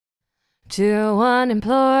Two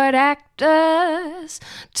unemployed actors.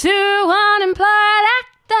 Two unemployed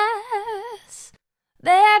actors.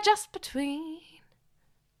 They're just between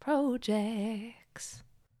projects.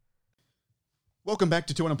 Welcome back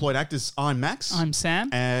to Two Unemployed Actors. I'm Max. I'm Sam.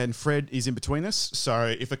 And Fred is in between us.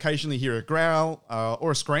 So if occasionally you hear a growl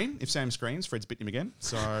or a scream, if Sam screams, Fred's bitten him again.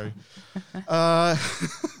 So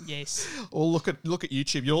Yes. or look at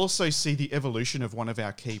YouTube. You'll also see the evolution of one of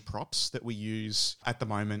our key props that we use at the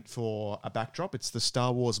moment for a backdrop. It's the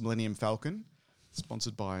Star Wars Millennium Falcon.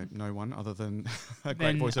 Sponsored by no one other than a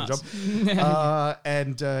great voiceover job.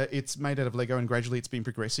 And it's made out of Lego, and gradually it's been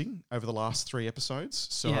progressing over the last 3 episodes.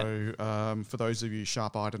 So for those of you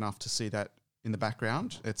sharp-eyed enough to see that in the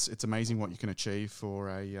background, it's amazing what you can achieve for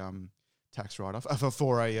a tax write-off,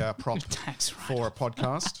 for a prop for a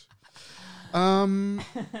podcast.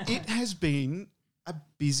 It has been a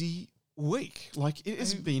busy week. Like, it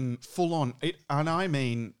has been full-on, and I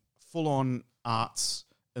mean full-on arts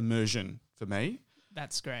immersion for me.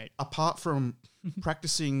 That's great. Apart from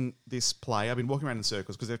practicing this play, I've been walking around in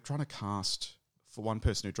circles because they're trying to cast for one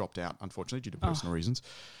person who dropped out, unfortunately, due to personal reasons.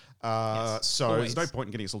 So always. there's no point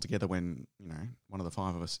in getting us all together when, one of the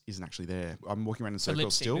 5 of us isn't actually there. I'm walking around in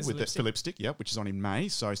circles still with the for Lipstick, which is on in May.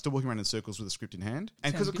 So still walking around in circles with the script in hand.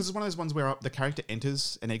 And because it's one of those ones where the character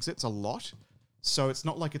enters and exits a lot. So it's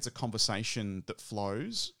not like it's a conversation that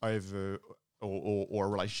flows over or a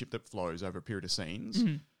relationship that flows over a period of scenes.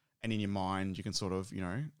 Mm-hmm. And in your mind, you can sort of,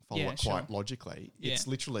 follow it quite logically. Yeah. It's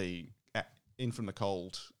literally in from the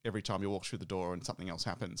cold every time you walk through the door and something else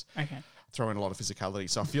happens. Okay. Throw in a lot of physicality.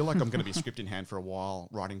 So I feel like I'm going to be a script in hand for a while,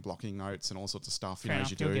 writing blocking notes and all sorts of stuff,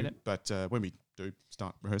 as you do. But when we do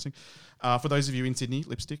start rehearsing. For those of you in Sydney,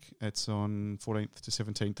 Lipstick, it's on 14th to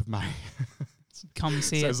 17th of May. Come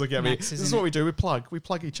see it. Look at me. This is what we do. We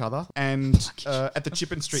plug each other. And at the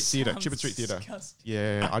Chippen Street Theatre.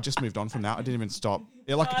 Yeah, I just moved on from that. I didn't even stop.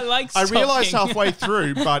 Yeah, I realised halfway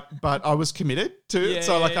through, but I was committed to it.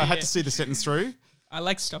 So I had to see the sentence through. I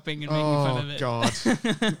like stopping and making fun of it.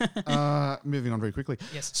 Oh, God. Moving on very quickly.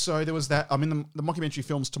 Yes. So there was that. I'm in the mockumentary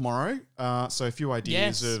films tomorrow. So a few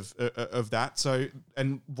ideas of that. So,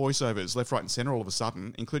 and voiceovers left, right and centre all of a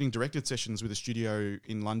sudden, including directed sessions with a studio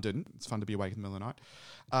in London. It's fun to be awake in the middle of the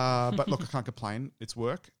night. But look, I can't complain. It's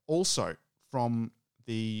work. Also, from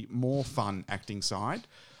the more fun acting side,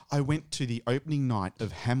 I went to the opening night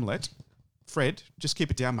of Hamlet. Fred, just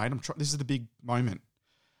keep it down, mate. This is the big moment.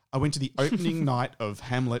 I went to the opening night of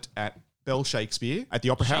Hamlet at Bell Shakespeare at the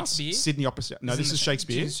Opera House, Sydney Opera. No, this is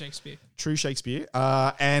Shakespeare. True Shakespeare.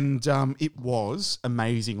 And it was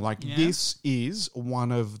amazing. This is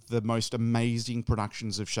one of the most amazing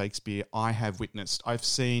productions of Shakespeare I have witnessed. I've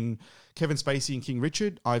seen Kevin Spacey and King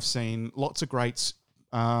Richard. I've seen lots of greats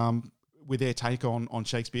with their take on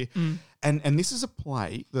Shakespeare. And this is a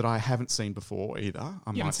play that I haven't seen before either,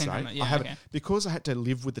 I might say. I haven't, because I had to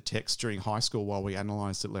live with the text during high school while we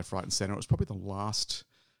analysed it left, right and centre. It was probably the last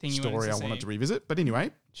story I wanted to revisit. But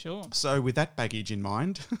anyway, sure. So with that baggage in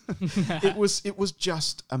mind, it was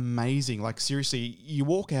just amazing. Like, seriously, you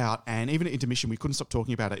walk out and even at intermission, we couldn't stop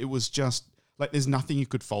talking about it. It was just like there's nothing you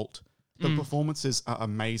could fault. The performances are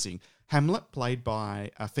amazing. Hamlet, played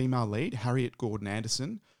by a female lead, Harriet Gordon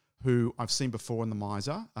Anderson, who I've seen before in The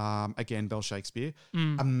Miser, again, Bell Shakespeare.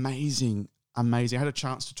 Amazing. I had a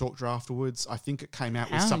chance to talk to her afterwards. I think it came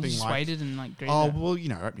out with something like... waited and greeted her? Well,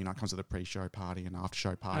 opening night comes with a pre-show party and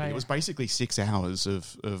after-show party. It was basically 6 hours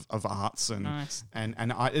of arts and nice. and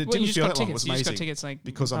it didn't feel that long. It was amazing. You just got tickets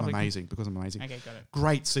because I'm amazing. Okay, got it.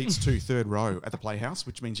 Great seats too, third row at the Playhouse,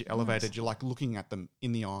 which means you're elevated. You're like looking at them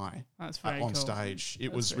in the eye. That's very on stage.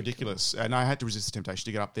 It was ridiculous, and I had to resist the temptation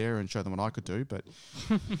to get up there and show them what I could do. But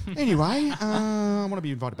anyway, I want to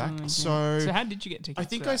be invited back. So how did you get tickets? I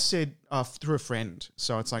think I said through a friend.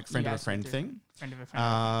 So it's like friend of a friend thing. Friend of a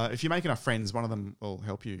friend. If you make enough friends, one of them will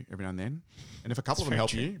help you every now and then. And if a couple of them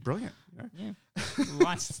help you, brilliant. Yeah.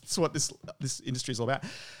 That's what this industry is all about.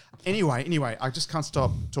 Anyway, I just can't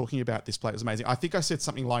stop talking about this play. It was amazing. I think I said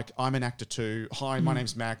something like, I'm an actor too. Hi, my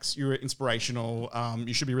name's Max. You're inspirational.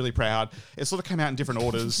 You should be really proud. It sort of came out in different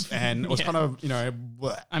orders and it was kind of,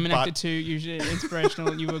 I'm an actor too. Usually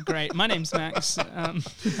inspirational. You were great. My name's Max.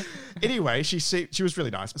 Anyway, she was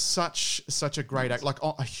really nice. Such a great act, like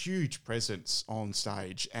a huge presence on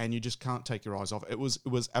stage, and you just can't take your eyes off it. It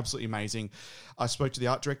was absolutely amazing. I spoke to the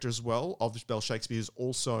art director as well of Bell Shakespeare, who's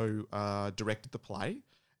also directed the play,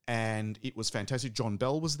 and it was fantastic. John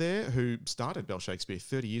Bell was there, who started Bell Shakespeare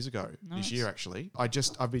 30 years ago this year, actually.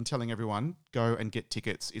 I've been telling everyone, go and get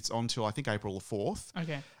tickets. It's on till, I think, April the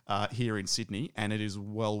 4th here in Sydney, and it is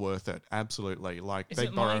well worth it. Absolutely. Like,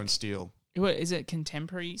 beg, borrow and steal. What, is it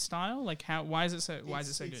contemporary style? Like why is it so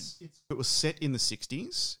good? It was set in the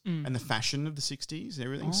 60s and the fashion of the 60s and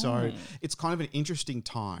everything. Oh. So it's kind of an interesting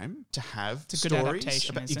time to have It's a good stories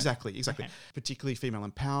adaptation, about, is it? exactly. Okay. Particularly female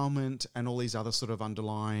empowerment and all these other sort of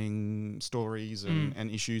underlying stories and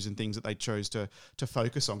issues and things that they chose to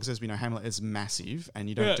focus on. Because as we know, Hamlet is massive and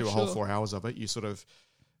you don't do a whole 4 hours of it. You sort of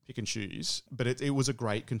pick and choose. But it was a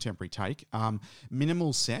great contemporary take.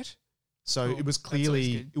 Minimal set. So Cool. it was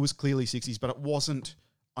clearly 60s, but it wasn't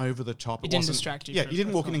over the top. It didn't distract you. Yeah, from you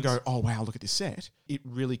didn't walk in and go, performance. "Oh wow, look at this set." It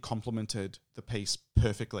really complemented the piece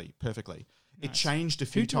perfectly. It Nice. changed a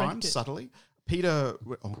few directed times it? subtly. Peter,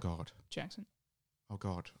 oh god, Jackson. I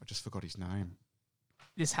just forgot his name.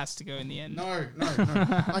 This has to go in the end. No.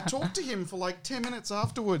 I talked to him for like 10 minutes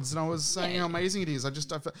afterwards, and I was saying how amazing it is.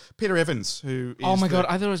 Peter Evans, who is Oh my god!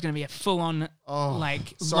 I thought it was going to be a full-on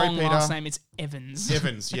sorry, long Peter. last name. It's Evans.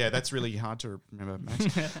 Evans, yeah, that's really hard to remember,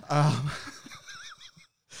 Max.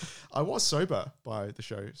 I was sober by the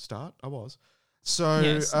show start. I was. So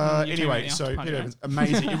Yes, you anyway, came out so the after Peter party, Evans,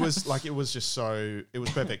 amazing. It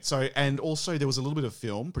was perfect. So and also there was a little bit of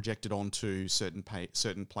film projected onto certain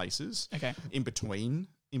places. Okay. In between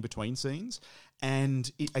scenes,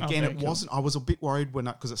 and very it cool. wasn't. I was a bit worried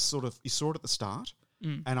because it's sort of you saw it at the start.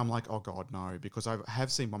 And I'm like, oh God, no, because I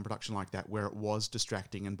have seen one production like that where it was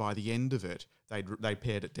distracting, and by the end of it, they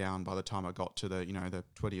pared it down. By the time I got to the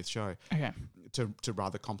 20th show, Okay. to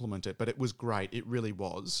rather complement it, but it was great. It really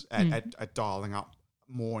was at dialing up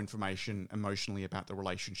more information emotionally about the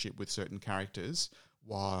relationship with certain characters,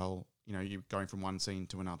 while you're going from one scene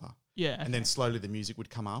to another. Yeah. And then slowly the music would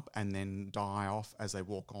come up and then die off as they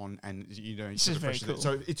walk on, and This is very cool.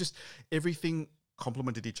 So it just everything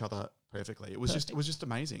complemented each other perfectly. It was just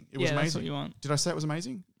amazing. It was Yeah, amazing. that's what you want. Did I say it was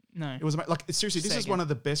amazing? No. It was like seriously. This Say is again. one of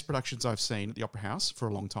the best productions I've seen at the Opera House for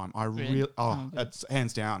a long time. I Really? really, Oh, good. it's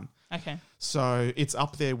hands down. Okay. So it's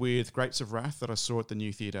up there with Grapes of Wrath that I saw at the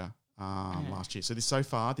New Theatre last year. So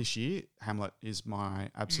this year, Hamlet is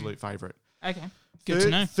my absolute favourite. Okay. Good to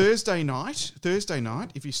know. Thursday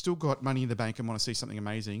night, if you still got money in the bank and want to see something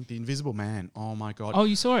amazing, The Invisible Man. Oh my God. Oh,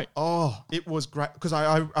 you saw it? Oh, it was great because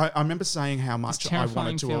I remember saying how much I terrifying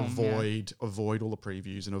wanted to film, avoid all the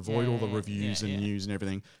previews and avoid all the reviews and news and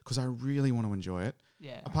everything because I really want to enjoy it.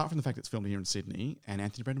 Yeah. Apart from the fact it's filmed here in Sydney and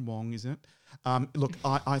Anthony Brendan Wong is in it. Look,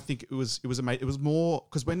 I think it was amazing. It was more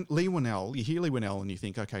because when Lee Winnell, you hear Lee Winnell and you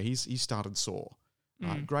think, okay, he started Saw,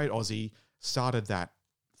 right? Great Aussie, started that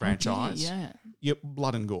franchise. Yeah. Yep,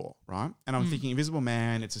 blood and gore, right? And I'm thinking Invisible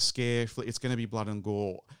Man, it's a scare flick, it's going to be blood and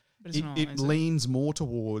gore. But it's not, It is it? leans more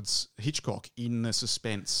towards Hitchcock in the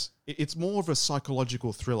suspense. It's more of a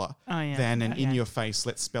psychological thriller than an in-your-face,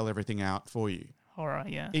 let's spell everything out for you. Horror,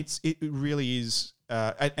 yeah. It really is,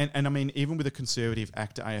 and I mean, even with a conservative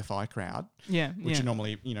actor AFI crowd, which are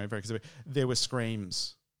normally very conservative, there were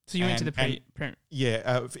screams. So you went to the pre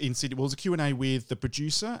in Sydney. Well, it was a Q&A with the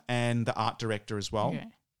producer and the art director as well. Okay.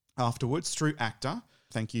 Afterwards through ACTA.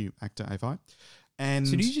 Thank you, ACTA AFI. And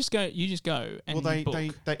So do you just go and they book?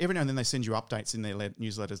 they every now and then they send you updates in their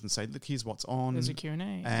newsletters and say, look, here's what's on. There's a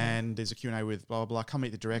Q&A. And there's a Q&A with blah, blah, blah. Come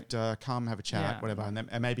meet the director. Come have a chat, whatever.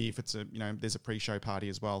 And maybe if it's there's a pre-show party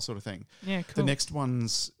as well, sort of thing. Yeah, cool. The next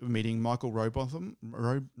one's meeting Michael Robotham,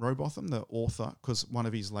 the author, because one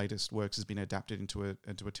of his latest works has been adapted into a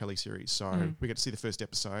teleseries. So we get to see the first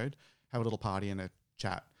episode, have a little party and a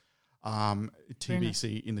chat.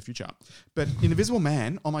 TBC in the future. But Invisible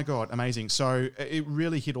Man, oh my God, amazing. So it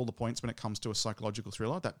really hit all the points when it comes to a psychological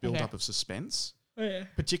thriller, that build-up of suspense. Oh, yeah.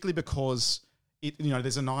 Particularly because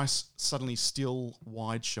there's a nice, suddenly still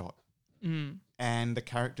wide shot and the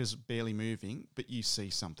character's barely moving, but you see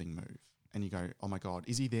something move. And you go, oh my God,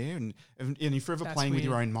 is he there? And you're forever playing with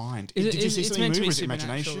your own mind. Did you see something move? Or is it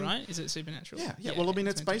imagination? Right? Is it supernatural? Yeah. Well, I mean,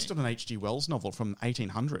 it's based on an H.G. Wells novel from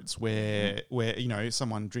 1800s where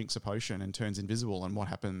someone drinks a potion and turns invisible, and what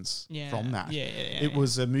happens from that. It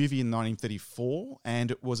was a movie in 1934, and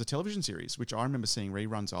it was a television series, which I remember seeing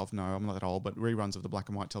reruns of. No, I'm not that old, but reruns of the black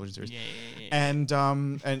and white television series. And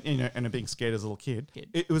being scared as a little kid.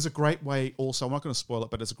 It was a great way. Also, I'm not going to spoil it,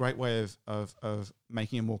 but it's a great way of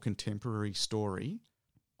making a more contemporary story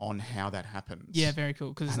on how that happens. Yeah, very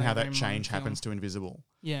cool. And how that change happens to Invisible.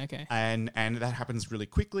 Yeah, okay. And that happens really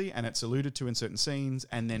quickly, and it's alluded to in certain scenes,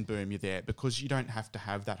 and then boom, you're there, because you don't have to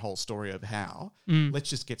have that whole story of how.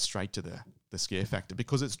 Let's just get straight to the scare factor,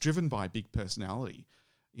 because it's driven by big personality.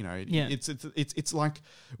 It's like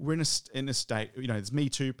we're in a state. There's Me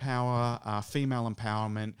Too power, female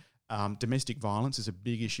empowerment. Domestic violence is a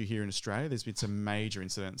big issue here in Australia. There's been some major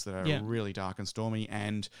incidents that are really dark and stormy,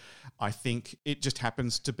 and I think it just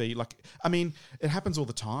happens to be it happens all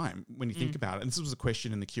the time when you think about it. And this was a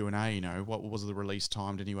question in the Q&A, what was the release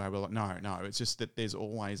timed anyway? Well, no, it's just that there's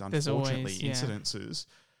always, unfortunately, incidences.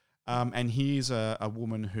 And here's a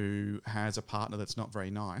woman who has a partner that's not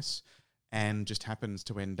very nice and just happens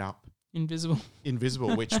to end up invisible,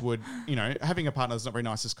 which would, having a partner that's not very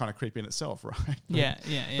nice is kind of creepy in itself, right? Yeah.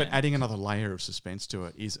 But adding another layer of suspense to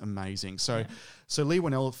it is amazing. So Leigh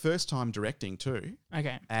Whannell, first time directing too.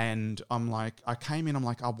 Okay. And I came in,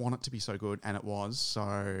 I want it to be so good, and it was. So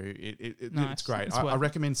it's great. I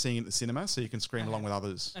recommend seeing it at the cinema so you can scream along with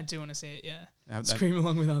others. I do want to see it, yeah. Scream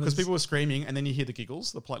along with others. Because people were screaming, and then you hear the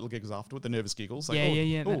giggles, the polite little giggles afterward, the nervous giggles. Like,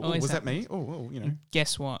 yeah. Was that me? And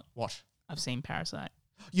guess what? What? I've seen Parasite.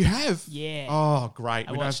 You have? Yeah. Oh, great.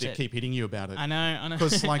 We don't have to it. keep hitting you about it. I know.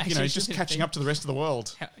 Because, just catching up to the rest of the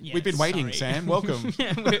world. Yeah, We've been waiting, Sam. Welcome.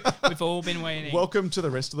 We've all been waiting. Welcome to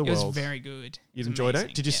the rest of the world. It was very good. You enjoyed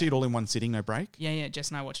it? Did you see it all in one sitting, no break? Yeah. Jess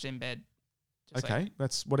and I watched it in bed. Okay,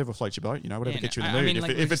 that's whatever floats your boat, whatever gets you in the mood.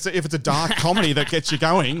 If it's a dark comedy that gets you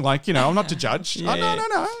going, I'm not to judge. Yeah.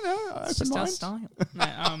 No. It's just our style.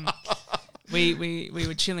 No, we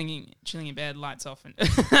were chilling in bed, lights off, and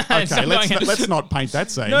okay. Let's not paint that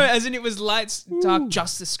scene. No, as in it was lights dark,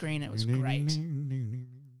 just the screen. It was great.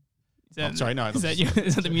 Sorry, no. Is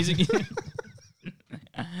that the music?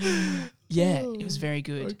 Yeah, it was very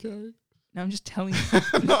good. Okay. No, I'm just telling you.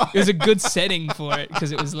 It was a good setting for it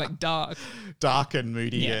because it was dark and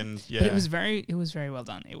moody, and But it was very well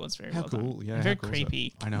done. It was very how well cool, done. Yeah, and very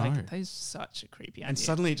creepy. I know. That is such a creepy idea. And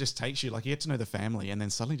suddenly it just takes you, you get to know the family, and then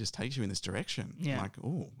suddenly just takes you in this direction. Yeah.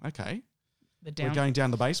 Okay. We're going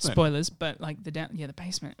down the basement. Spoilers, but the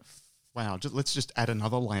basement. Wow, let's just add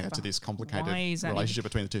another layer to this complicated relationship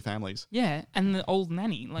between the two families. Yeah, and the old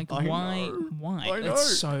nanny. Why? I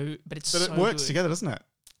know. But it works together, doesn't it?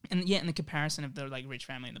 And the comparison of the rich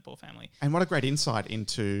family and the poor family. And what a great insight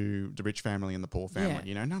into the rich family and the poor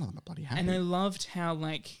family. Yeah. None of them are bloody happy. And I loved how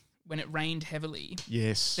when it rained heavily,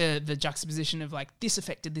 yes, the juxtaposition of this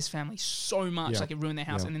affected this family so much, it ruined their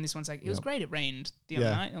house, and then this one's it was great. It rained the other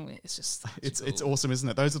night. It's just it's awesome, isn't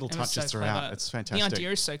it? Those little touches throughout. Clever. It's fantastic. The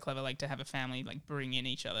idea is so clever, to have a family bring in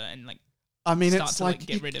each other and I mean, it's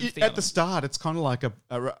get rid of at the start, it's kind of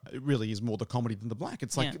it really is more the comedy than the black.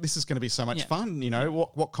 It's this is going to be so much fun.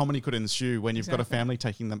 What comedy could ensue when you've got a family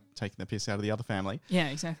taking the piss out of the other family? Yeah,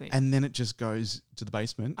 exactly. And then it just goes to the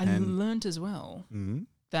basement. I learned as well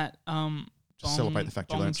that just celebrate the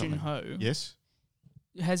fact you learned something. Bong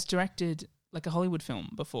Joon-ho has directed a Hollywood film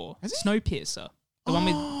before. Has he? Snowpiercer. The one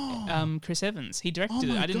with Chris Evans. He directed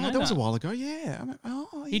it. I didn't know that was a while ago. Yeah.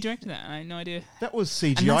 He directed that. I had no idea. That was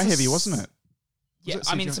CGI heavy, wasn't it? Yeah,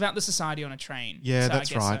 it's about the society on a train. Yeah, so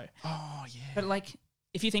that's right. So. Oh, yeah. But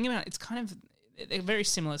if you think about it, it's kind of they're very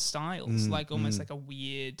similar styles. Almost like a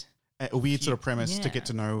weird sort of premise to get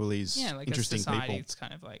to know all these interesting society, people. It's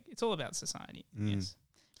kind of it's all about society. Yes.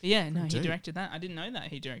 But yeah, no, he directed that. I didn't know that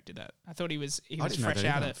he directed that. I thought he was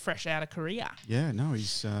fresh out of Korea. Yeah, no,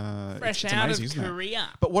 he's fresh it's out amazing, of Korea.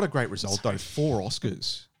 But what a great result though! 4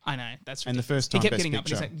 Oscars. I know, that's ridiculous. And the first time he kept Best getting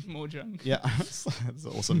Picture. up and he's more drunk. Yeah, that's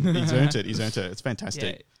awesome. He's earned it. It's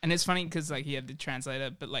fantastic. Yeah. And it's funny because he had the translator,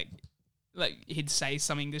 but he'd say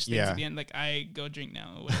some English things at the end, I go drink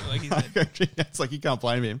now or whatever. It's you can't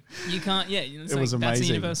blame him. You can't. Yeah, it was amazing. That's a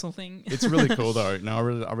universal thing. It's really cool though. No,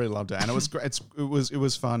 I really loved it, and it was great. It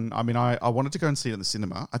was fun. I mean, I wanted to go and see it in the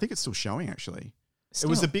cinema. I think it's still showing actually. It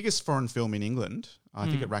was the biggest foreign film in England. I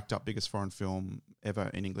think it racked up biggest foreign film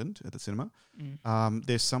ever in England at the cinema.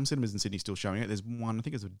 There's some cinemas in Sydney still showing it. There's one, I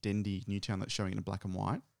think it's Dendy Newtown, that's showing it in black and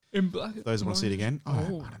white. In black. Those who want to see it again. I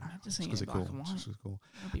don't know. Just seeing it in black and white. It's cool.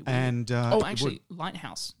 And actually,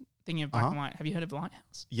 Lighthouse. Thinking of black and white. Have you heard of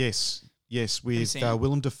Lighthouse? Yes, with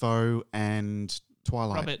Willem Dafoe and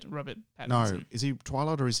Twilight. Robert Pattinson. No, is he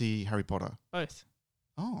Twilight or is he Harry Potter? Both.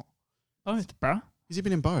 Oh, both, bruh. Has he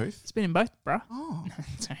been in both? It's been in both, bruh. Oh,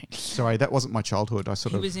 sorry, that wasn't my childhood. I was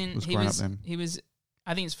growing up then. He was.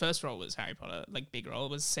 I think his first role was Harry Potter. Big role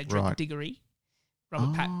was Cedric Diggory.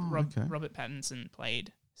 Robert Pattinson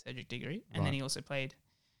played Cedric Diggory, and then he also played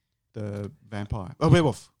the vampire. Oh,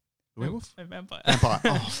 werewolf. The werewolf? A vampire.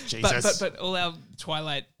 Oh, Jesus. But all our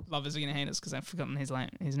Twilight lovers are going to hate us because I've forgotten his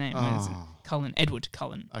name. Oh. Edward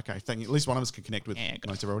Cullen. Okay, thank you. At least one of us can connect with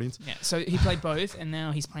most of our audience. Yeah, so he played both, and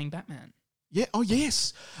now he's playing Batman. Yeah. Oh,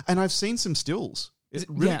 yes. And I've seen some stills. He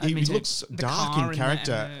looks dark in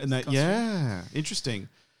character. Interesting.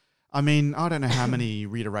 I mean, I don't know how many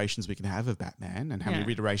reiterations we can have of Batman and how many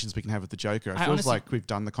reiterations we can have of the Joker. It feels like we've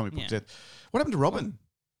done the comic book death. What happened to Robin?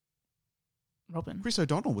 Robin. Chris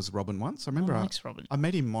O'Donnell was Robin once. I remember. Robin. I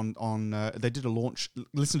met him on they did a launch.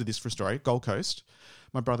 Listen to this for a story. Gold Coast.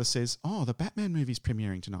 My brother says, "Oh, the Batman movie's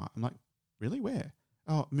premiering tonight." I'm like, "Really? Where?"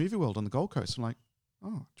 "Oh, Movie World on the Gold Coast." I'm like, "Oh,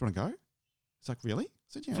 do you want to go?" He's like, "Really?" I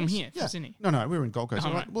said, "Yeah." From here, from Sydney. No, we were in Gold Coast. Oh,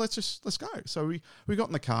 I'm right. like, "Well, let's go." So we got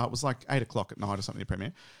in the car. It was like 8:00 at night or something. The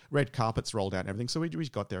premiere. Red carpets rolled out and everything. So we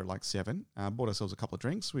got there at like 7. Bought ourselves a couple of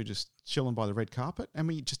drinks. We were just chilling by the red carpet, and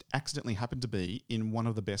we just accidentally happened to be in one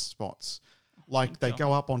of the best spots. Like they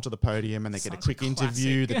go up onto the podium and they get a quick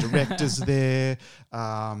interview. The director's there.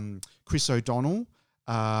 Chris O'Donnell.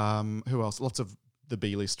 Who else? Lots of the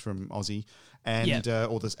B list from Aussie and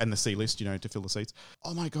and the C list, to fill the seats.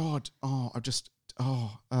 Oh my god! Pause.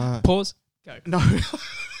 Go. No,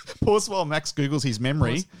 pause while Max Googles his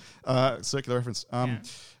memory. Circular reference.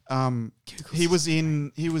 He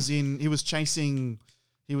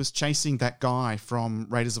was chasing that guy from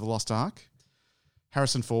Raiders of the Lost Ark.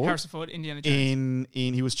 Harrison Ford, Indiana Jones.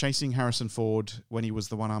 He was chasing Harrison Ford when he was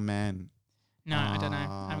the one-armed man. No, I don't know.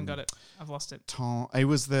 I haven't got it. I've lost it. He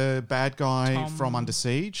was the bad guy from Under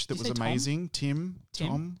Siege. That was amazing. Tom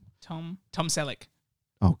Selleck.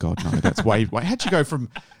 Oh God, no, that's way. How'd you go from?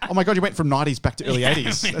 Oh my God, you went from 90s back to early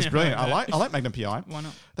 80s. That's brilliant. I like Magnum PI. Why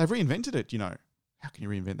not? They've reinvented it. How can you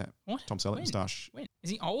reinvent that? What? Tom Selleck moustache. When?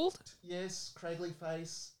 Is he old? Yes, cradly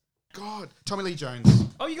face. God, Tommy Lee Jones.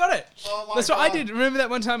 Oh, you got it. Oh my That's God. what I did. Remember that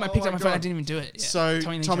one time I picked up my phone, God. I didn't even do it. Yeah. So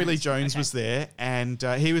Tommy Lee Jones was there, and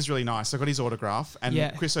he was really nice. I got his autograph,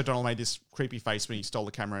 and Chris O'Donnell made this creepy face when he stole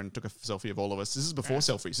the camera and took a selfie of all of us. This is before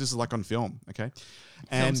selfies. This is like on film, okay?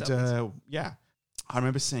 I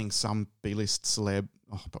remember seeing some D-list celeb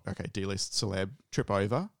trip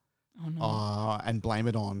over and blame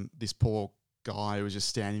it on this poor guy who was just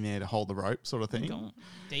standing there to hold the rope sort of thing.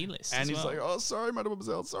 D-list and he's like, "Oh, sorry,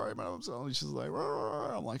 mademoiselle, and she's like,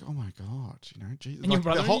 "Rrr." I'm like, "Oh my God, Jesus." And your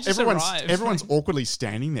brother everyone's awkwardly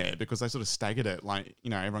standing there because they sort of staggered it. Like,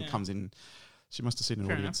 everyone comes in. She must have seen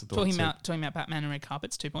an audience. Talking about Batman and red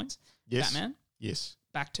carpets, 2 points. Yes. Batman. Yes.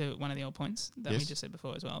 Back to one of the old points that we just said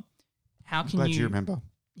before as well. How can Glad you remember.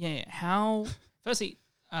 Yeah. How? Firstly,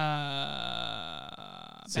 Ben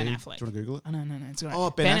Affleck. Do you want to Google it? Oh, no, it's all right. Oh,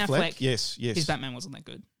 Ben Affleck. Yes. His Batman wasn't that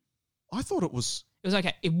good. I thought it was. It was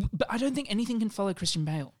okay, but I don't think anything can follow Christian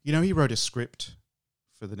Bale. He wrote a script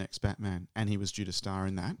for the next Batman, and he was due to star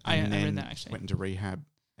in that. I then read that actually. Went into rehab,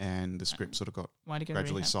 and the script sort of got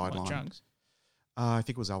gradually sidelined. What drugs? I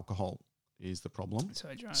think it was alcohol is the problem.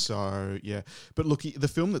 So drunk. So yeah, but look, the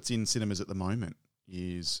film that's in cinemas at the moment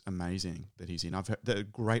is amazing that he's in. I've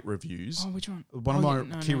heard great reviews. Oh, which one? One of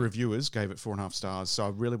my key reviewers gave it 4.5 stars, so I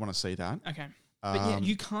really want to see that. Okay. But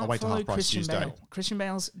you can't follow Christian Bale. Christian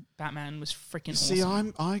Bale's Batman was freaking awesome. See,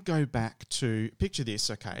 I go back to, picture this,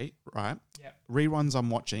 okay, right? Yep. Reruns I'm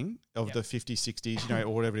watching of the 50s, 60s, or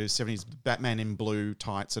whatever it is, 70s, Batman in blue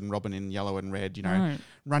tights and Robin in yellow and red,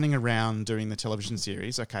 running around doing the television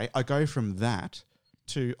series, okay? I go from that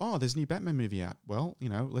to, there's a new Batman movie out. Well,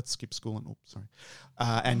 let's skip school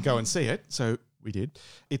and go and see it. So we did.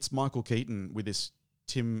 It's Michael Keaton with this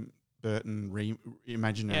Tim Burton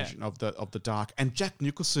reimagination of the dark, and Jack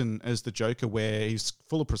Nicholson as the Joker, where he's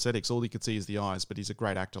full of prosthetics. All you could see is the eyes, but he's a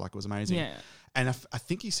great actor. Like, it was amazing. Yeah. And I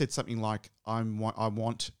think he said something like, I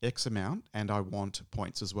want X amount and I want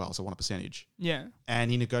points as well. So I want a percentage. Yeah. And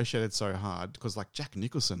he negotiated so hard because, like, Jack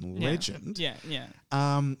Nicholson, legend. Yeah.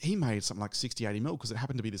 He made something like 60, 80 mil because it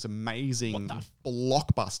happened to be this amazing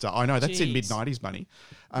blockbuster. I know, that's in mid-90s money.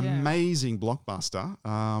 Amazing blockbuster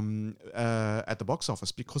at the box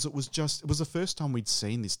office, because it was the first time we'd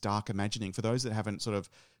seen this dark imagining. For those that haven't sort of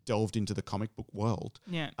delved into the comic book world,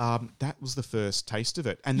 that was the first taste of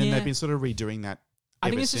it. And then they've been sort of redoing that. I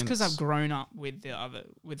think it's just because I've grown up with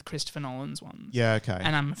with Christopher Nolan's ones. Yeah, okay.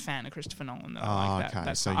 And I'm a fan of Christopher Nolan. I like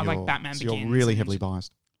that. So I like Batman Begins. You're really heavily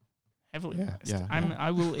biased. Heavily biased. Yeah. I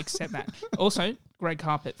will accept that. Also, red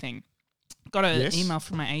carpet thing. Got an email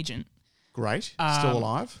from my agent. Great. Still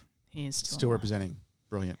alive? He is still alive. Representing.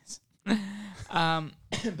 Brilliant.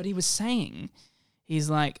 But he was saying, he's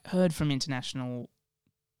like, heard from international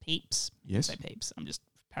peeps. Yes. Say peeps. I'm just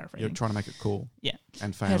paraphrasing. You're trying to make it cool. Yeah.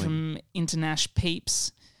 And failing. Heard from international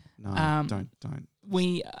peeps. No, don't.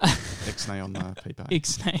 We Ixnay on the people.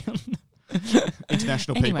 Ixnay on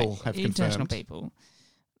international people have confirmed. International people,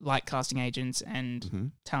 like casting agents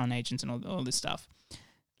and talent agents and all this stuff,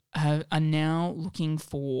 are now looking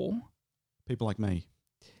for people like me.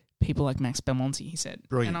 People like Max Belmonte, he said.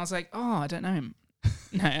 Brilliant. And I was like, oh, I don't know him.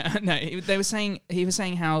 No. He was saying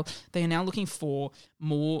how they are now looking for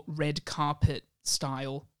more red carpet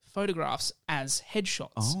style photographs as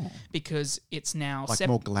headshots because it's now like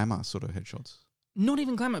more glamour sort of headshots. Not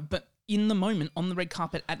even glamour, but in the moment on the red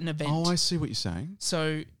carpet at an event. Oh, I see what you're saying.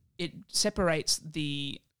 So it separates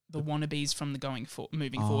the wannabes from the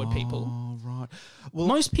moving forward people. Oh, right. Well,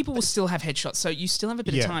 Most people will still have headshots, so you still have a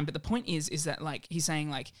bit Yeah. of time. But the point is that like he's saying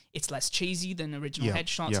like it's less cheesy than original Yeah,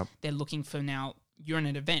 headshots. yeah. They're looking for now. You're in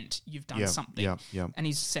an event. You've done yeah, something. Yeah. And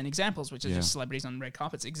he's sent examples, which are Yeah. just celebrities on red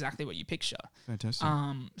carpets, exactly what you picture. Fantastic.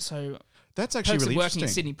 So That's actually perks really of working interesting. at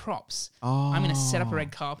Sydney Props. Oh, I'm going to set up a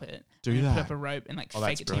red carpet, Do I'm gonna that. put up a rope, and like Oh, fake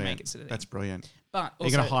that's it till you brilliant. make it sort of thing. That's brilliant. But Are you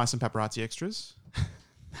also, going to hire some paparazzi extras?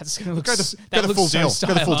 that's going to look Go the that full looks so deal.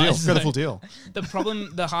 Go the full deal. stylized, Go the though. full deal.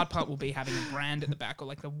 The hard part will be having a brand at the back or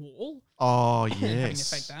like the wall. Oh, Having to fake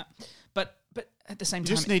yes. that. But at the same You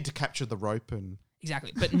time, just need to capture the rope and...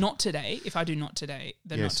 exactly. But not today. If I do not today,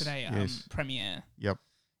 the Yes, not today yes. premiere. Yep.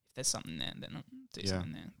 If there's something there, then I'll do Yeah.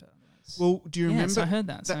 something there. But otherwise- Well, do you yeah, remember... so I heard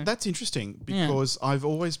that. So. That's interesting Yeah. because I've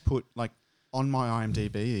always put, like, on my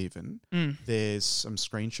IMDb even, Mm. there's some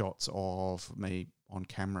screenshots of me on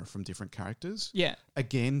camera from different characters. Yeah.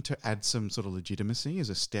 Again, to add some sort of legitimacy as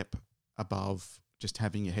a step above just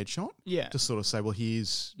having your headshot. Yeah. To sort of say, well,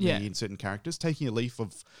 here's Yeah. me in certain characters, taking a leaf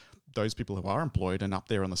of those people who are employed and up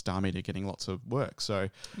there on the Star Media getting lots of work. So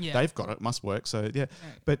Yeah. they've got it, must work. So, yeah.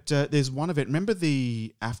 Right. But there's one event. Remember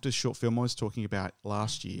the after short film I was talking about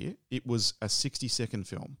last year? It was a 60-second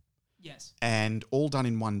film Yes. and all done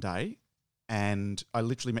in one day. And I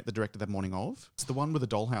literally met the director that morning of. It's the one with the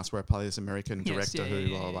dollhouse where I play this American Yes, director yeah, who, yeah,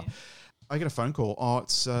 blah, blah, yeah. blah. I get a phone call. Oh,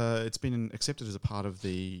 it's been accepted as a part of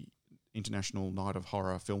the International Night of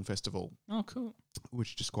Horror Film Festival, Oh, cool.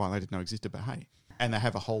 which just quietly didn't know existed, but hey. And they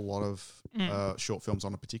have a whole lot of short films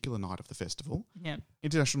on a particular night of the festival. Yeah.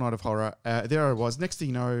 International Night of Horror. There I was. Next thing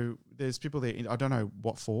you know, there's people there. I don't know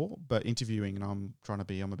what for, but interviewing, and I'm trying to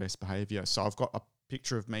be on my best behaviour. So I've got a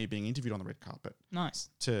picture of me being interviewed on the red carpet Nice.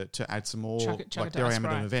 to add some more. Chuck it Like to there I us, am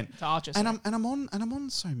at an right. event. To Archer, And sorry. I'm on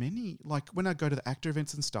so many. Like when I go to the actor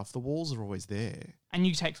events and stuff, the walls are always there. And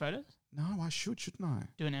you take photos? No, I shouldn't I?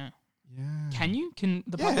 Do it now. Yeah. Can you? Can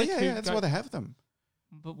the Yeah, public? yeah, who yeah. That's go- why they have them,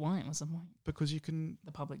 But why? What's the point? because you can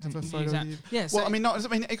The public have a didn't photo. use that. Of you. Yeah. So, Well, I mean, you've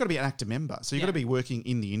got to be an actor member, so you've got Yeah. to be working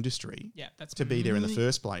in the industry yeah, that's to be there in the really-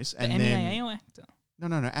 first place, The and MEAA then or actor?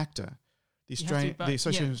 no, actor. The You have to be Australian, both, the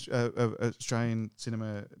Association of Australian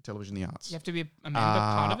Cinema, Television, the Arts. You have to be a member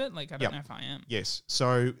part of it. Like I don't yep. know if I am. Yes.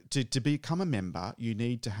 So to become a member, you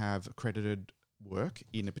need to have accredited work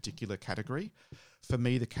in a particular category. For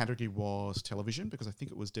me, the category was television because I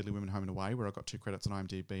think it was Deadly Women Home and Away where I got 2 credits on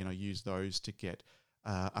IMDb and I used those to get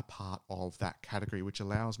a part of that category, which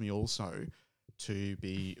allows me also to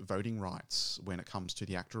be voting rights when it comes to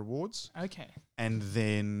the ACTRA Awards. Okay. And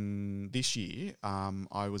then this year,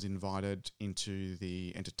 I was invited into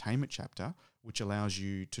the entertainment chapter, which allows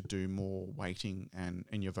you to do more weighting and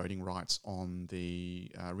your voting rights on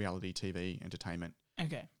the reality TV entertainment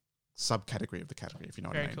Okay. subcategory of the category, if you know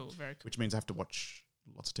what I Very mean. cool. Very cool. Which means I have to watch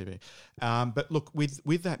lots of TV. But look,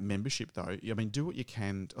 with that membership though, I mean, do what you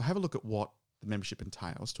can. Have a look at what the membership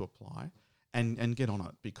entails to apply and get on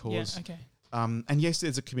it because... Yeah. Okay. And yes,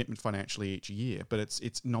 there's a commitment financially each year, but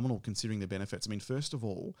it's nominal considering the benefits. I mean, first of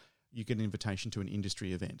all, you get an invitation to an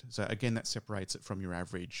industry event. So again, that separates it from your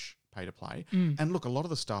average pay to play. Mm. And look, a lot of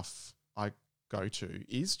the stuff I go to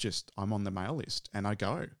is just I'm on the mail list and I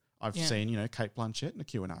go. I've Yeah. seen, Kate Blanchett in a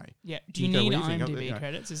Q&A. Yeah. Do you You go need weaving, IMDb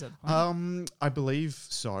credits? Is that the point? I believe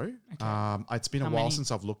so. Okay. It's been How a while many?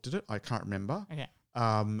 since I've looked at it. I can't remember. Okay.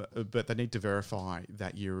 But they need to verify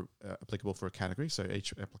that you're applicable for a category. So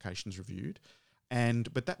each application is reviewed.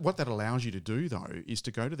 But what that allows you to do though is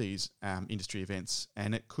to go to these industry events,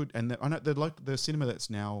 and it could. And I know the cinema that's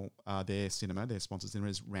now their sponsored cinema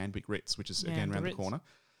is Randwick Ritz, which is Yeah, again the around the Ritz. corner.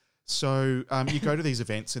 So you go to these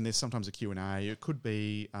events, and there's sometimes a Q&A. It could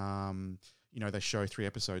be. They show 3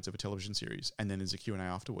 episodes of a television series, and then there's a Q&A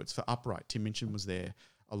afterwards. For Upright, Tim Minchin was there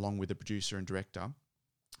along with the producer and director,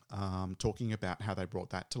 talking about how they brought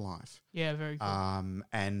that to life. Yeah. Very cool.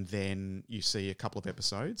 And then you see a couple of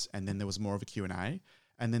episodes, and then there was more of a Q&A,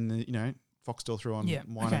 and then Foxtel threw on Yeah,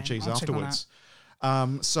 wine okay, and cheese I'll check on afterwards.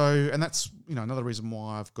 And that's another reason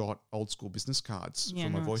why I've got old school business cards Yeah, for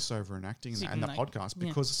my nice. voiceover and acting So you and can, the like, podcast yeah.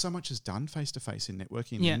 because so much is done face to face in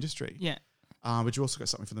networking in the Yeah, industry. yeah. But you also got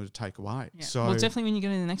something for them to take away. Yeah. So well, definitely when you go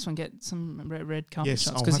to the next one, get some red carpet Yes,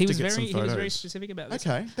 shots I'll because have he to was get some very photos. specific about this.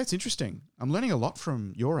 okay, that's interesting. I'm learning a lot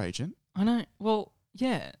from your agent. I know. Well,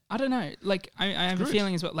 yeah. I don't know. Like I have good. a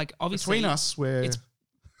feeling as well. Like obviously Between us, we're it's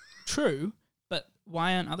true, but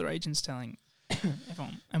why aren't other agents telling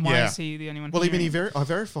everyone? And why Yeah. is he the only one? well, even hearing it? I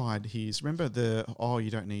verified his. Remember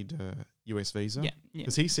you don't need a US visa. Yeah. Yeah.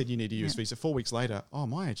 Because he said you need a US Yeah. visa. 4 weeks later,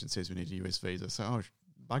 my agent says we need a US visa. So,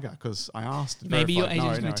 bugger, because I asked. and Maybe your verified,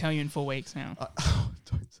 agent's no, going to tell you in 4 weeks now.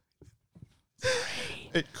 don't say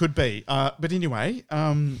It could be. But anyway,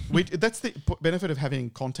 that's the benefit of having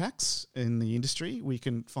contacts in the industry. We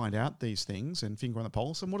can find out these things and finger on the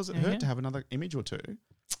pulse. And what does it hurt to have another image or two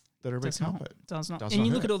that are red carpet? Does not. Does And not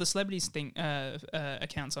you look hurt. at all the celebrities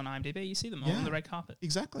accounts on IMDb, you see them all on the red carpet.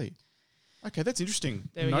 Exactly. Okay, that's interesting.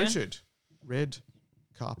 There we go. Noted. Red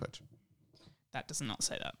carpet. That does not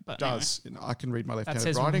say that. But Does. I can read my That left-handed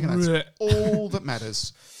says writing, and red. that's all that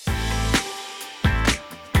matters.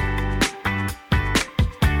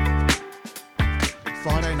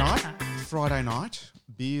 Friday night,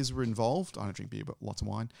 beers were involved. I don't drink beer, but lots of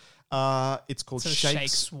wine. It's called Anyway.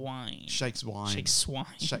 Shakes Wine. Shakes Wine. Shakes Swine.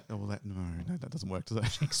 No, that doesn't work, does it?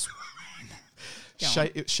 Shakes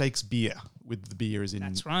Swine. It shakes beer with the beer as in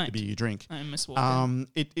That's right. the beer you drink. I Miss Walker.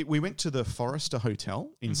 We went to the Forrester Hotel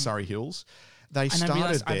in Surrey Hills. They And I started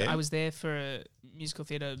realised there. I was there for a musical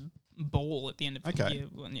theatre ball at the end of the Okay. year.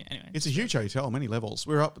 Well, yeah, anyway. It's a huge hotel, many levels.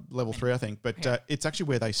 We're up level 3, I think, but it's actually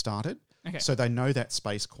where they started. Okay. So they know that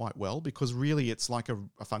space quite well because really it's like a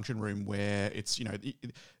function room where it's, the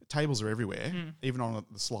tables are everywhere, even on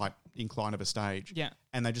the slight incline of a stage. Yeah.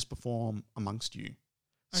 And they just perform amongst you.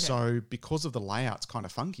 Okay. So because of the layout's kind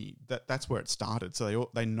of funky, that's where it started. So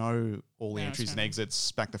they know all the Yeah, entries that's and right.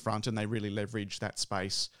 exits back to front, and they really leverage that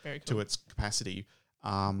space Very to cool. its capacity.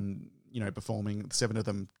 Performing 7 of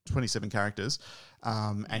them, 27 characters,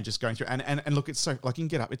 and just going through. And look, it's so like you can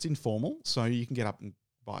get up. It's informal, so you can get up and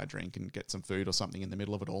buy a drink and get some food or something in the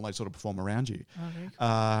middle of it all. They sort of perform around you. Oh, very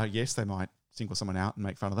cool. Yes, they might single someone out and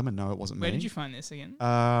make fun of them, and no, it wasn't Where me. did you find this again?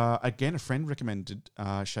 Again, a friend recommended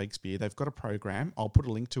Shakespeare. They've got a program. I'll put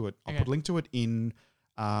a link to it. I'll put a link to it in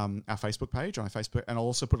our Facebook page on our Facebook, and I'll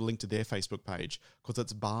also put a link to their Facebook page because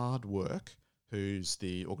it's Bard Work, who's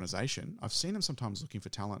the organisation. I've seen them sometimes looking for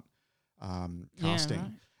talent casting.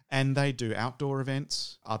 right. And they do outdoor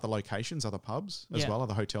events, other locations, other pubs as Yeah. well,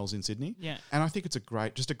 other hotels in Sydney. Yeah. And I think it's a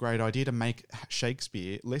great idea to make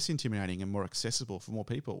Shakespeare less intimidating and more accessible for more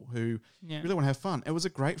people who Yeah. really want to have fun. It was a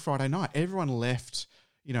great Friday night. Everyone left,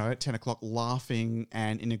 at 10 o'clock laughing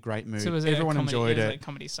and in a great mood. So was Everyone enjoyed it. Like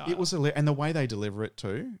comedy style. It was, and the way they deliver it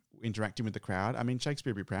too, interacting with the crowd. I mean,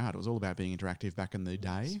 Shakespeare Be Proud. It was all about being interactive back in the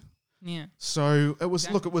day. Yeah. So it was.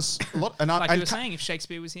 Exactly. Look, it was a lot. And Like I you were saying, if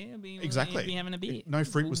Shakespeare was here, exactly he'd be having a beer. No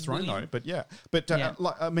fruit was thrown William. though, but yeah. But Yeah.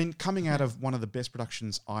 coming out of one of the best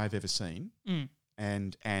productions I've ever seen, Mm.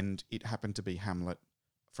 and it happened to be Hamlet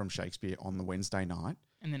from Shakespeare on the Wednesday night.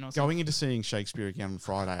 And then also Going into seeing Shakespeare again on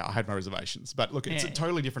Friday, I had no reservations. But look, it's a Yeah.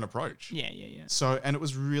 totally different approach. Yeah. So, and it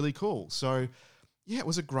was really cool. So, yeah, it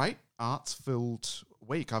was a great arts-filled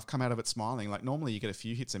week. I've come out of it smiling. Like normally you get a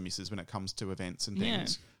few hits and misses when it comes to events and Yeah.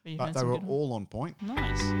 things, But you've but had they some were good ones. all on point.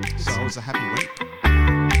 Nice. So it was a happy week.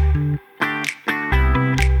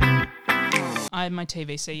 I had my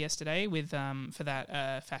TVC yesterday with for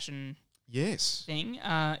that fashion Yes. thing.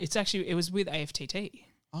 It was with AFTT.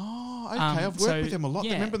 Oh, okay. I've worked with them a lot.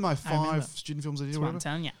 yeah, Remember my I 5 remember. student films I did That's or what I'm whatever?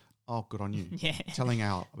 telling you. Oh, good on you. Yeah. Telling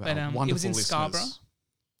our But wonderful it was in listeners. Scarborough.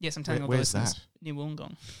 Yes, I'm telling all the Where's listeners. that? Near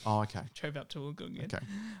Wollongong. Oh, okay. Drove up to Wollongong.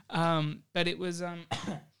 Okay. But it was You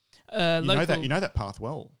local. know that path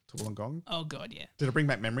well to Wollongong. Oh god, yeah. Did it bring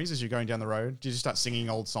back memories as you're going down the road? Did you start singing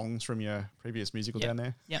old songs from your previous musical Yep. down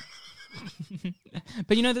there? Yep.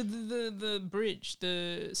 But you know the bridge,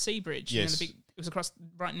 the sea bridge. Yes. You know, it was across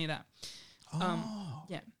right near that. Oh,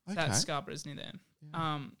 Yeah, okay. that Scarborough's near there.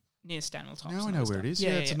 Near Stanley Tops. Now I and know all that where it stuff.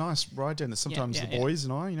 is. Yeah, it's a nice ride down there. Sometimes yeah, the boys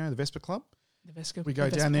and I, the Vespa Club, The Vespa. we go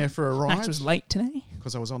down there for a ride Max was late today.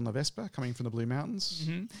 because I was on the Vespa coming from the Blue Mountains.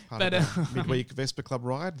 Mm-hmm. Part But, of the midweek Vespa Club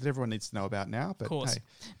ride that everyone needs to know about now. But Of course. hey,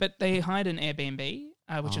 But they hired an Airbnb,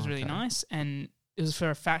 which was really okay. nice, and it was for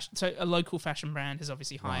a fashion. So a local fashion brand has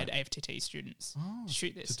obviously hired AFTT students to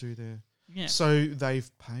shoot this. to do their. Yeah, So they've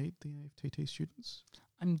paid the AFTT students.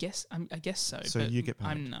 I guess so. So but you get paid.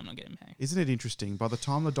 I'm not getting paid. Isn't it interesting? By the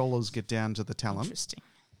time the dollars get down to the talent, Interesting.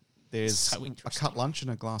 there's So a interesting. cut lunch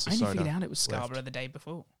and a glass I of only soda. figured out it was Scarborough left. the day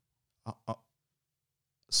before.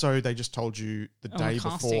 So they just told you the On day the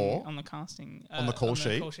casting, before on the casting, on the call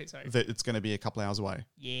sheet sorry. that it's going to be a couple hours away.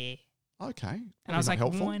 Yeah. Okay, And I was like,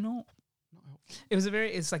 helpful. why not? It was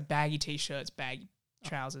it's like baggy t-shirts, baggy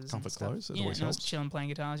trousers, and Comfort stuff. clothes, that Yeah, always and I was helps. chilling, playing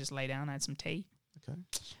guitar, just lay down, I had some tea. Okay.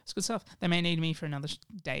 It's good stuff. They may need me for another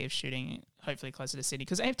day of shooting, hopefully closer to Sydney,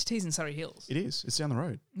 because AFTT's in Surrey Hills. It is. It's down the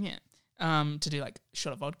road. Yeah. To do like a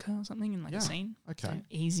shot of vodka or something in like Yeah. a scene. Okay. So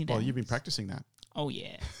easy Well, days. you've been practicing that. Oh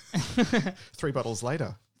yeah. 3 bottles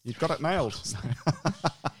later, you've got it nailed.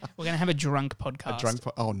 We're gonna have a drunk podcast.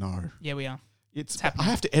 Oh no. Yeah, we are. I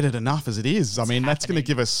have to edit enough as it is. I mean, that's going to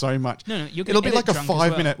give us so much. No, you're it'll be like a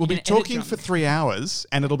 5-minute. We'll be talking for 3 hours,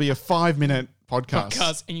 and it'll be a 5-minute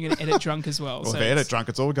podcast. And you're going to edit drunk as well. Well, if I edit drunk,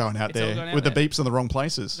 it's all going out there with the beeps in the wrong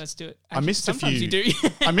places. Let's do it. Actually, I missed a few. Sometimes you do.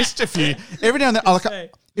 I missed a few. Every now and then,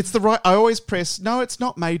 it's the right. I always press. No, it's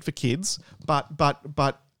not made for kids, but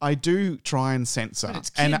I do try and censor.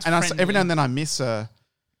 And every now and then I miss a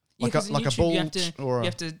ball. You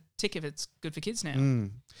have to tick if it's good for kids now.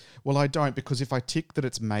 Well, I don't, because if I tick that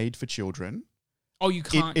it's made for children, you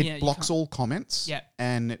can't. It blocks all comments. Yeah.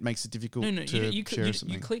 And it makes it difficult to share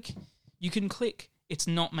something. You can click. It's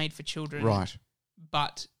not made for children. Right.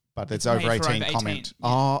 But it's over 18 comment.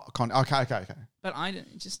 Yeah. Okay. But I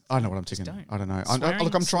know what I'm ticking. I don't know.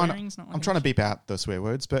 I'm trying to beep out the swear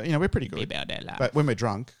words, but we're pretty good. Beep out that loud. But when we're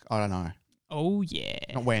drunk, I don't know. Oh yeah.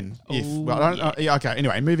 Not when. If. Well, I don't know. Okay.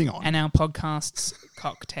 Anyway, moving on. And our podcast's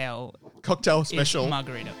cocktail special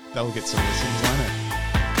margarita. That'll get some listens, won't it?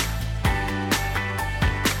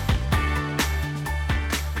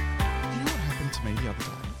 You know what happened to me the other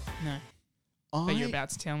day? No. But you're about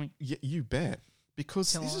to tell me. Yeah, you bet.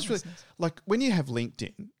 Because this is really like when you have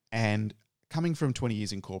LinkedIn and coming from 20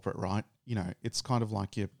 years in corporate, right? It's kind of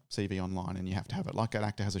like your CV online, and you have to have it. Like an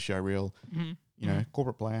actor has a show reel. Mm-hmm.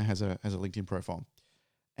 Corporate player has a LinkedIn profile,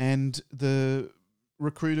 and the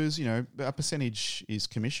recruiters, a percentage is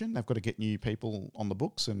commission. They've got to get new people on the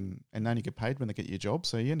books, and they only get paid when they get your job.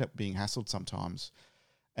 So you end up being hassled sometimes.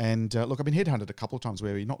 And look, I've been headhunted a couple of times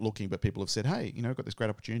where you're not looking, but people have said, "Hey, got this great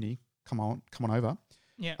opportunity. Come on over."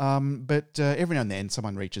 Yeah. But every now and then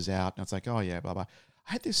someone reaches out, and it's like, "Oh yeah, blah blah."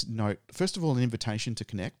 I had this note. First of all, an invitation to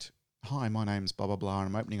connect. Hi, my name's blah blah blah, and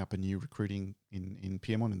I'm opening up a new recruiting in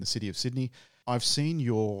Pyrmont in the city of Sydney. I've seen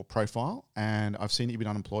your profile, and I've seen that you've been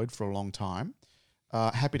unemployed for a long time.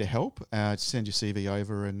 Happy to help. Send your CV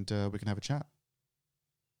over, and we can have a chat.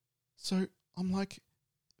 So I'm like,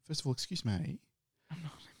 first of all, excuse me,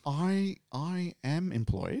 I am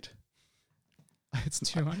employed.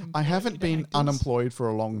 I haven't been unemployed for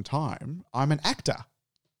a long time. I'm an actor.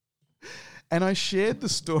 And I shared the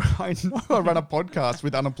story. I know I run a podcast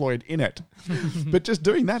with unemployed in it, but just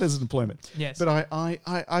doing that as employment. Yes. But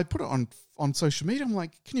I put it on social media. I'm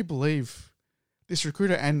like, can you believe this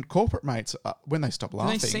recruiter and corporate mates, when they stop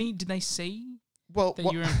laughing. Did they see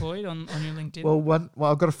that you were employed on your LinkedIn?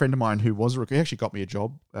 Well, I've got a friend of mine who was a recruiter. He actually got me a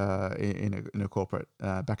job in a corporate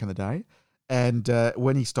back in the day. And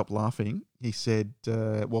when he stopped laughing, he said,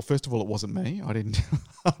 well, first of all, it wasn't me. I didn't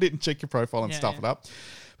check your profile and stuff it up.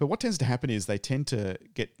 But what tends to happen is they tend to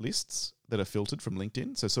get lists that are filtered from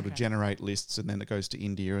LinkedIn. So sort of generate lists, and then it goes to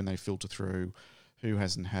India and they filter through who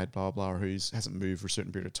hasn't had blah, blah, or who hasn't moved for a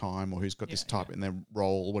certain period of time, or who's got this type in their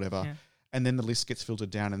role or whatever. Yeah. And then the list gets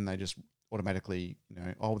filtered down, and they just automatically,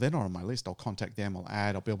 oh, they're not on my list. I'll contact them.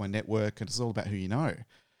 I'll build my network. And it's all about who you know.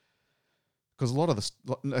 Because a lot of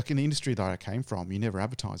like in the industry that I came from, you never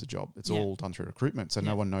advertise a job. It's all done through recruitment. So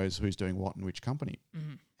no one knows who's doing what in which company.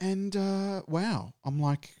 Mm-hmm. And wow, I'm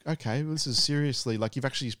like, okay, well, this is seriously, like you've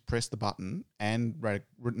actually pressed the button and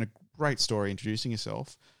written a great story introducing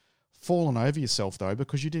yourself, fallen over yourself though,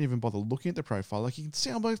 because you didn't even bother looking at the profile. Like you can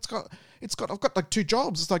see, I've got like 2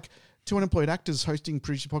 jobs. It's like 2 unemployed actors hosting,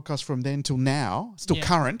 producing podcasts from then till now, still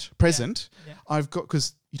current, present. Yeah. I've got,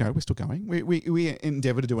 because we're still going. We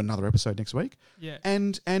endeavour to do another episode next week. Yeah.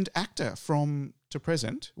 And actor from to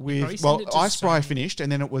present with, Ice Spry finished,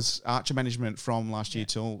 and then it was Archer Management from last year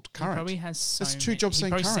till current. He probably has There's 2 jobs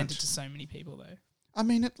saying current. He probably sent it to so many people though. I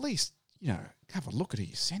mean, at least, have a look at who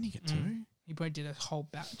you're sending it to. He probably did a whole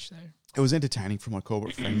batch though. It was entertaining for my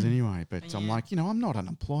corporate friends anyway, but I'm like, I'm not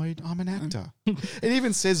unemployed. I'm an actor. It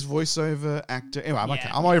even says voiceover actor. Anyway, I'm okay.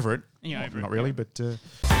 I'm over it. You're over it. Not really, but...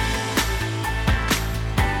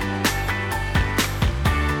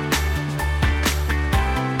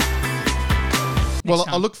 Well,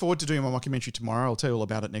 I look forward to doing my mockumentary tomorrow. I'll tell you all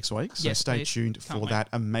about it next week. So stay tuned for that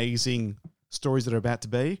amazing stories that are about to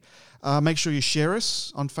be. Make sure you share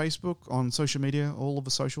us on Facebook, on social media, all of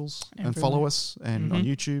the socials, and follow us, and on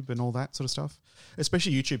YouTube and all that sort of stuff.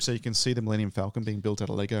 Especially YouTube, so you can see the Millennium Falcon being built out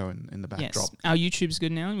of Lego in the backdrop. Yes. Our YouTube's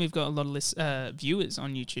good now, and we've got a lot of viewers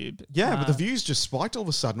on YouTube. Yeah, but the views just spiked all of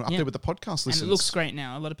a sudden up there with the podcast listeners. And it looks great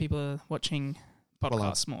now. A lot of people are watching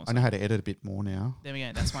podcasts more. I know how to edit a bit more now. There we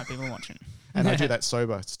go. That's why people are watching. And I do that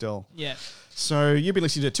sober still. Yeah. So you've been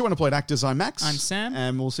listening to 2 Unemployed Actors. I'm Max. I'm Sam.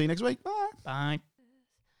 And we'll see you next week. Bye. Bye.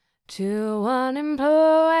 2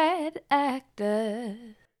 unemployed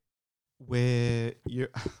actors. Where you...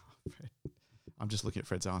 I'm just looking at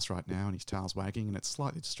Fred's ass right now, and his tail's wagging, and it's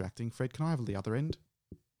slightly distracting. Fred, can I have the other end?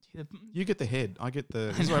 You get the head. I get the...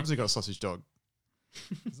 This is what happens when you've got a sausage dog.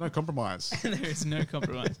 There's no compromise. There is no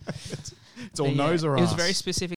compromise. It's all nose or It was ass. very specific.